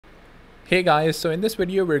Hey guys, so in this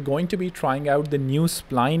video we're going to be trying out the new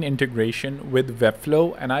Spline integration with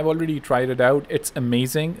Webflow, and I've already tried it out. It's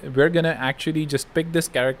amazing. We're gonna actually just pick this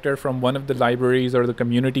character from one of the libraries or the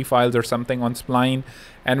community files or something on Spline,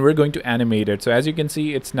 and we're going to animate it. So as you can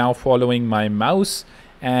see, it's now following my mouse,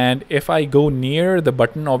 and if I go near the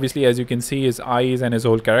button, obviously as you can see his eyes and his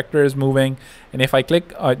whole character is moving, and if I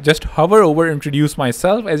click just hover over introduce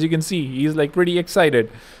myself, as you can see he's like pretty excited.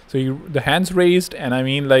 So the hands raised, and I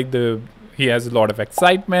mean like he has a lot of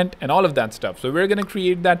excitement and all of that stuff. So we're going to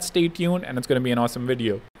create that. Stay tuned, and it's going to be an awesome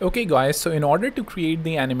video. Okay guys, so in order to create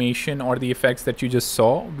the animation or the effects that you just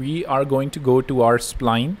saw, we are going to go to our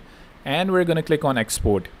Spline and we're going to click on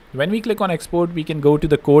export. When we click on export, we can go to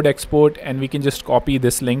the code export and we can just copy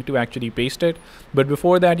this link to actually paste it. But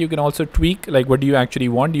before that, you can also tweak, like what do you actually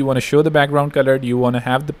want? Do you want to show the background color? Do you want to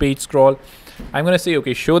have the page scroll? I'm going to say,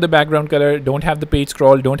 okay, show the background color, don't have the page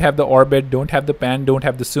scroll, don't have the orbit, don't have the pan, don't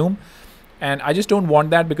have the zoom. And I just don't want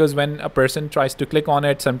that because when a person tries to click on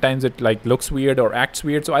it, sometimes it like looks weird or acts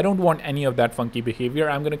weird. So I don't want any of that funky behavior.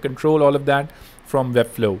 I'm going to control all of that from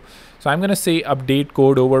Webflow. So I'm going to say update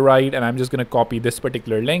code override, and I'm just going to copy this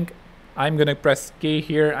particular link. I'm going to press K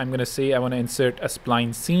here. I'm going to say I want to insert a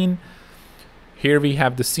spline scene. Here we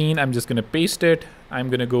have the scene. I'm just going to paste it. I'm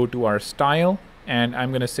going to go to our style, and I'm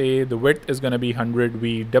going to say the width is going to be 100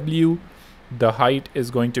 VW. The height is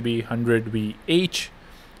going to be 100 VH.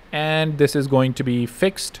 And this is going to be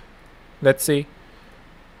fixed, let's say,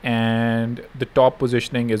 and the top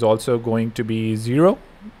positioning is also going to be 0.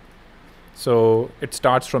 So it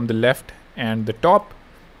starts from the left and the top.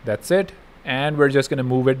 That's it. And we're just going to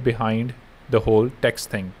move it behind the whole text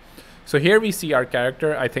thing. So here we see our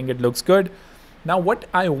character. I think it looks good. Now what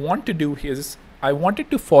I want to do is I want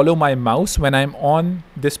it to follow my mouse when I'm on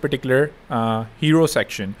this particular hero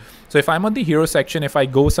section. So if I'm on the hero section, if I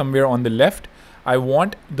go somewhere on the left, I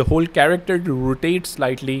want the whole character to rotate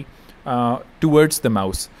slightly towards the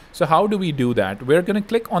mouse. So how do we do that? We're going to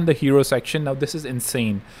click on the hero section. Now this is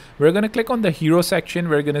insane. We're going to click on the hero section.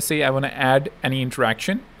 We're going to say I want to add any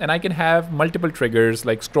interaction, and I can have multiple triggers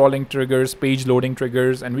like scrolling triggers, page loading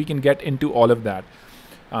triggers, and we can get into all of that.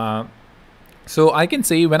 So I can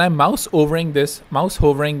say when I'm mouse hovering this,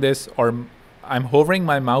 or I'm hovering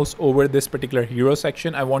my mouse over this particular hero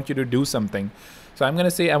section, I want you to do something. So I'm going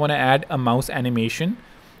to say I want to add a mouse animation,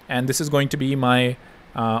 and this is going to be my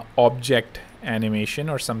object animation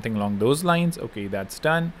or something along those lines. Okay, that's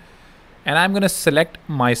done. And I'm going to select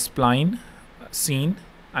my spline scene.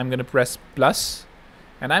 I'm going to press plus,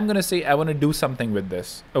 and I'm going to say I want to do something with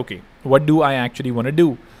this. Okay, what do I actually want to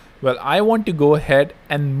do? Well, I want to go ahead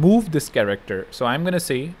and move this character. So I'm going to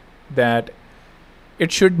say that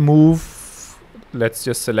it should move. Let's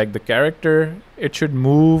just select the character. It should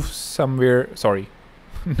move somewhere. Sorry,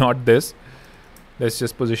 not this. Let's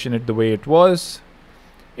just position it the way it was.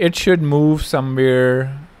 It should move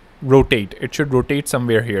somewhere, rotate. It should rotate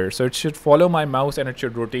somewhere here. So it should follow my mouse and it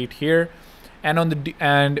should rotate here. And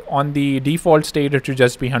on the default state, it should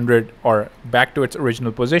just be 100 or back to its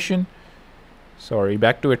original position. Sorry,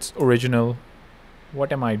 back to its original.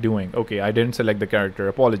 What am I doing? Okay, I didn't select the character.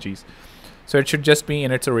 Apologies. So it should just be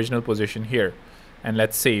in its original position here. And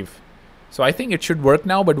let's save. So I think it should work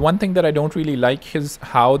now, but one thing that I don't really like is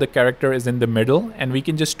how the character is in the middle, and we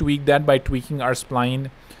can just tweak that by tweaking our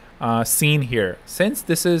spline scene here. Since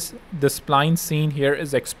this is the spline scene here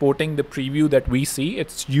is exporting the preview that we see,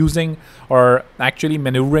 it's using or actually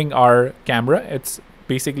maneuvering our camera. It's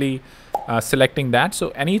basically selecting that. So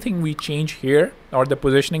anything we change here or the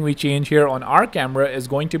positioning we change here on our camera is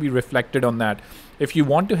going to be reflected on that. If you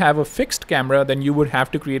want to have a fixed camera, then you would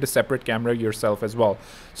have to create a separate camera yourself as well.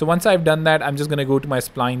 So once I've done that, I'm just going to go to my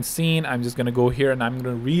spline scene. I'm just going to go here and I'm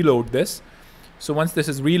going to reload this. So once this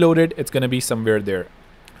is reloaded, it's going to be somewhere there.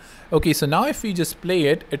 Okay, so now if we just play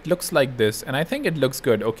it, it looks like this, and I think it looks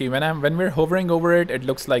good. Okay, when we're hovering over it, it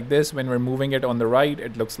looks like this. When we're moving it on the right,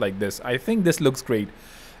 it looks like this. I think this looks great.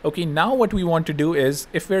 Okay, now what we want to do is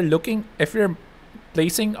if we're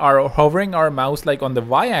placing or hovering our mouse like on the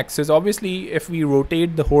y-axis, obviously if we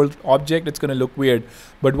rotate the whole object, it's going to look weird.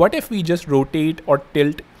 But what if we just rotate or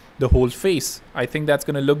tilt the whole face? I think that's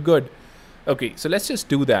going to look good. Okay, so let's just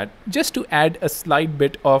do that just to add a slight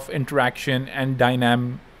bit of interaction and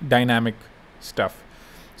dynamic stuff.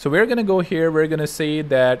 So we're going to go here. We're going to say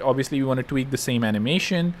that obviously we want to tweak the same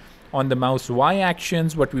animation. On the mouse Y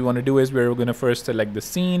actions, what we want to do is we're going to first select the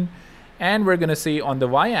scene, and we're going to say on the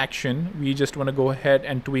Y action, we just want to go ahead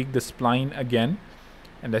and tweak the spline again.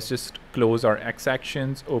 And let's just close our X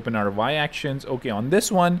actions, open our Y actions. Okay, on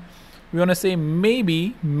this one, we want to say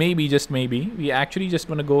maybe, just maybe, we actually just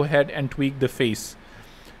want to go ahead and tweak the face.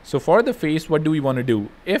 So for the face, what do we want to do?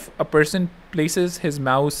 If a person places his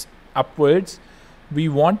mouse upwards, we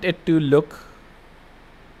want it to look...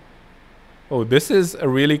 Oh, this is a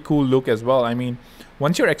really cool look as well. I mean,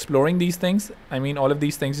 once you're exploring these things, I mean, all of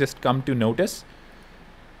these things just come to notice.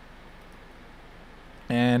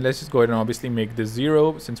 And let's just go ahead and obviously make this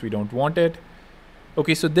 0 since we don't want it.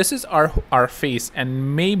 Okay, so this is our face,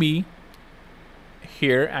 and maybe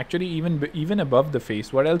here, actually even above the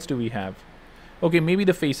face, what else do we have? Okay, maybe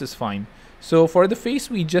the face is fine. So for the face,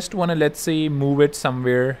 we just want to, let's say, move it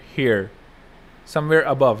somewhere here, somewhere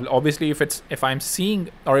above. Obviously, if I'm seeing,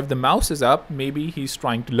 or if the mouse is up, maybe he's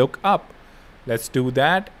trying to look up. Let's do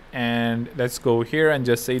that, and let's go here and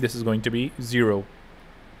just say this is going to be 0.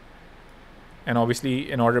 And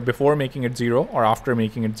obviously, before making it 0 or after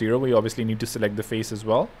making it 0, we obviously need to select the face as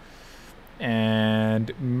well.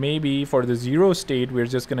 And maybe for the 0 state, we're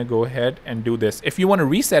just going to go ahead and do this. If you want to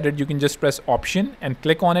reset it, you can just press Option and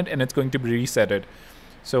click on it, and it's going to be resetted.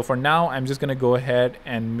 So for now, I'm just going to go ahead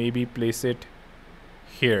and maybe place it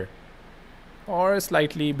here, or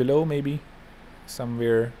slightly below, maybe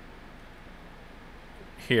somewhere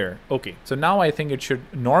here. Okay, so now I think it should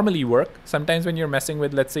normally work. Sometimes when you're messing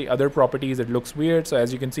with, let's say, other properties, it looks weird. So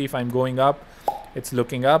as you can see, if I'm going up, it's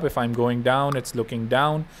looking up. If I'm going down, it's looking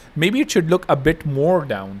down. Maybe it should look a bit more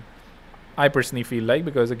down, I personally feel like,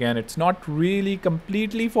 because again, it's not really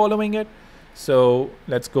completely following it. So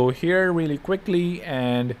let's go here really quickly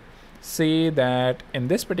and say that in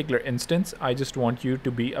this particular instance, I just want you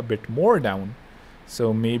to be a bit more down.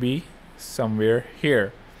 So maybe somewhere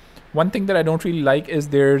here. One thing that I don't really like is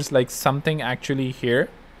there's like something actually here,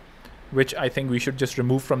 which I think we should just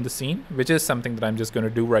remove from the scene, which is something that I'm just going to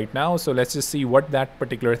do right now. So let's just see what that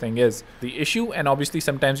particular thing is. The issue, and obviously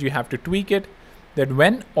sometimes you have to tweak it, that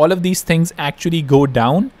when all of these things actually go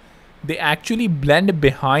down, they actually blend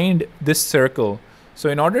behind this circle. So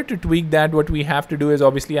in order to tweak that, what we have to do is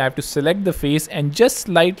obviously I have to select the face and just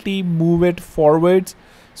slightly move it forwards.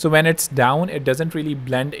 So when it's down, it doesn't really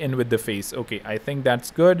blend in with the face. Okay, I think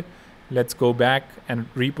that's good. Let's go back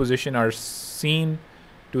and reposition our scene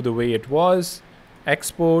to the way it was.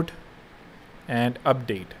 Export and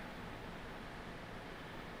update.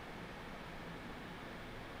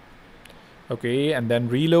 Okay, and then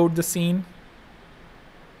reload the scene.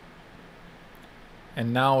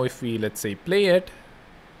 And now if we, let's say, play it,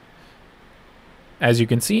 as you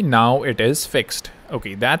can see, now it is fixed.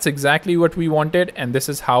 Okay, that's exactly what we wanted, and this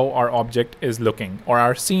is how our object is looking, or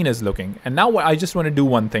our scene is looking. And now I just want to do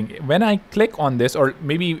one thing. When I click on this, or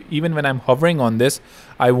maybe even when I'm hovering on this,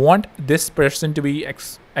 I want this person to be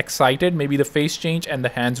excited, maybe the face change and the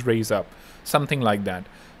hands raise up, something like that.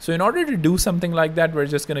 So in order to do something like that, we're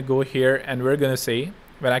just going to go here and we're going to say,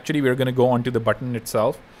 well, actually we're going to go onto the button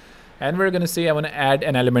itself. And we're going to say I want to add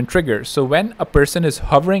an element trigger. So when a person is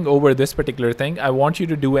hovering over this particular thing, I want you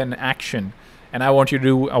to do an action. And I want you to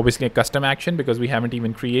do obviously a custom action because we haven't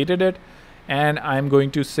even created it. And I'm going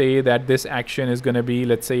to say that this action is going to be,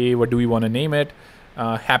 let's say, what do we want to name it?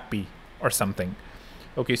 Happy or something.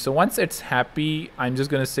 Okay, so once it's happy, I'm just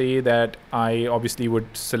going to say that I obviously would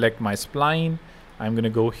select my spline. I'm going to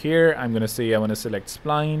go here. I'm going to say I want to select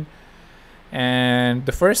spline. And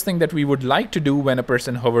the first thing that we would like to do when a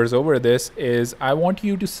person hovers over this is I want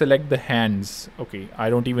you to select the hands. Okay, I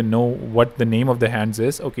don't even know what the name of the hands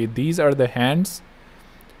is. Okay, these are the hands.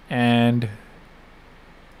 And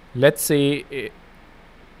let's say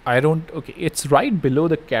okay, it's right below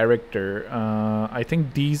the character. I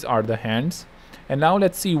think these are the hands. And now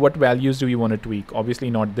let's see what values do we want to tweak. Obviously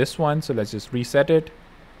not this one, so let's just reset it.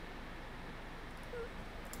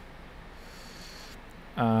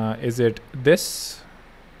 Is it this?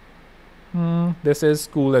 This is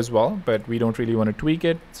cool as well, but we don't really want to tweak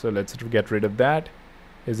it. So let's get rid of that.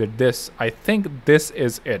 Is it this? I think this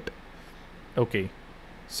is it. Okay.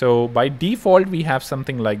 So by default, we have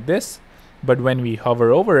something like this. But when we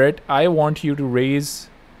hover over it, I want you to raise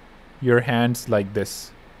your hands like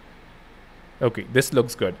this. Okay, this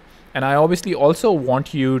looks good. And I obviously also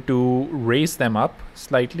want you to raise them up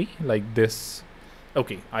slightly like this.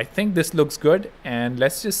 Okay, I think this looks good, and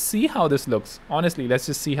let's just see how this looks. Honestly, let's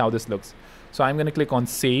just see how this looks. So I'm going to click on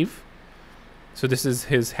save. So this is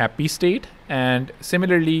his happy state, and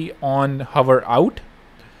similarly on hover out,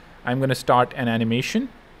 I'm going to start an animation.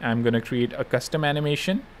 I'm going to create a custom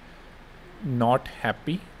animation, not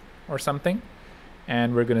happy or something,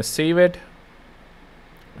 and we're going to save it.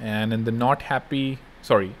 And in the not happy,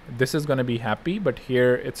 sorry, this is going to be happy, but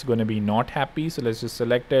here it's going to be not happy. So let's just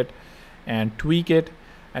select it and tweak it.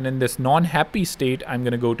 And in this non-happy state, I'm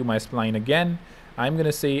going to go to my spline again. I'm going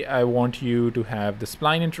to say I want you to have the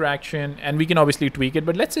spline interaction, and we can obviously tweak it,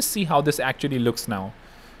 but let's just see how this actually looks now.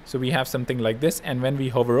 So we have something like this, and when we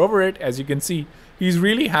hover over it, as you can see, he's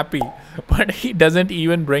really happy, but he doesn't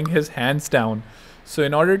even bring his hands down. So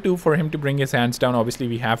in order for him to bring his hands down, obviously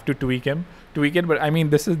we have to tweak it. But I mean,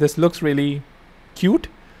 this looks really cute,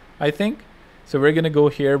 I think. So we're gonna go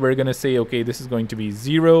here. We're gonna say, okay, this is going to be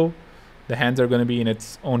 0. The hands are gonna be in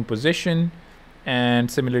its own position, and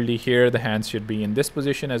similarly here, the hands should be in this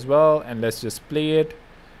position as well. And let's just play it,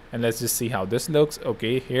 and let's just see how this looks.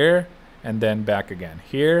 Okay, here, and then back again,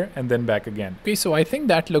 here, and then back again. Okay, so I think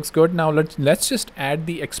that looks good. Now let's just add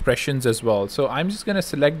the expressions as well. So I'm just gonna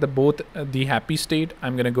select the happy state.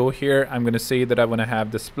 I'm gonna go here. I'm gonna say that I wanna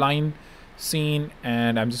have the spline scene,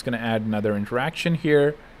 and I'm just gonna add another interaction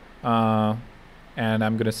here. And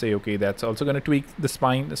I'm gonna say, okay, that's also gonna tweak the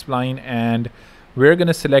spline, and we're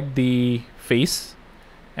gonna select the face.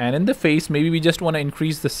 And in the face, maybe we just wanna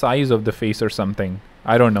increase the size of the face or something.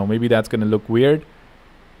 I don't know, maybe that's gonna look weird.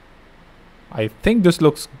 I think this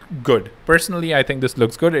looks good. Personally, I think this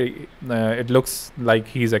looks good. It looks like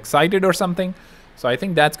he's excited or something. So I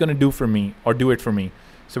think that's gonna do it for me.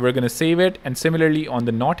 So we're gonna save it. And similarly on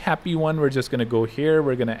the not happy one, we're just gonna go here.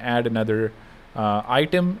 We're gonna add another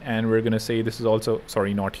item, and we're gonna say this is also,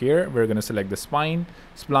 sorry, not here. We're gonna select the spline,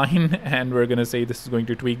 and we're gonna say this is going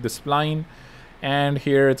to tweak the spline. And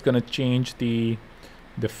here it's gonna change the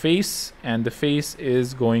face, and the face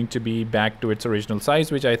is going to be back to its original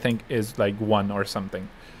size, which I think is like 1 or something.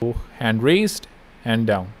 So hand raised, hand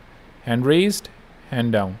down, hand raised,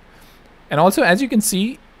 hand down. And also, as you can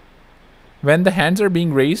see, when the hands are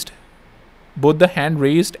being raised, both the hand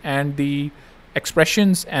raised and the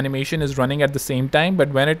expressions animation is running at the same time.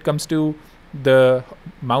 But when it comes to the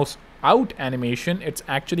mouse out animation, it's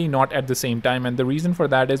actually not at the same time, and the reason for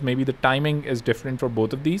that is maybe the timing is different for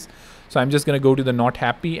both of these. So I'm just going to go to the not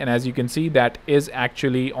happy, and as you can see, that is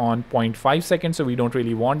actually on 0.5 seconds, so we don't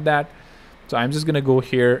really want that. So I'm just going to go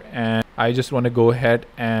here, and I just want to go ahead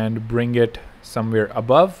and bring it somewhere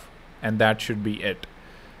above, and that should be it.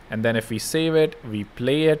 And then if we save it, we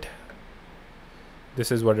play it,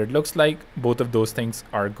 this is what it looks like. Both of those things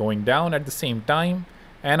are going down at the same time.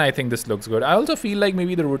 And I think this looks good. I also feel like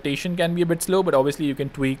maybe the rotation can be a bit slow, but obviously you can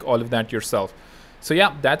tweak all of that yourself. So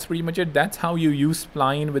yeah, that's pretty much it. That's how you use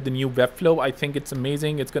Spline with the new Webflow. I think it's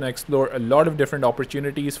amazing. It's going to explore a lot of different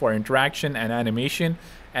opportunities for interaction and animation,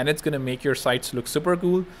 and it's going to make your sites look super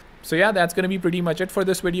cool. So yeah, that's going to be pretty much it for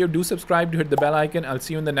this video. Do subscribe to hit the bell icon. I'll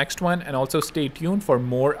see you in the next one, and also stay tuned for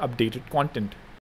more updated content.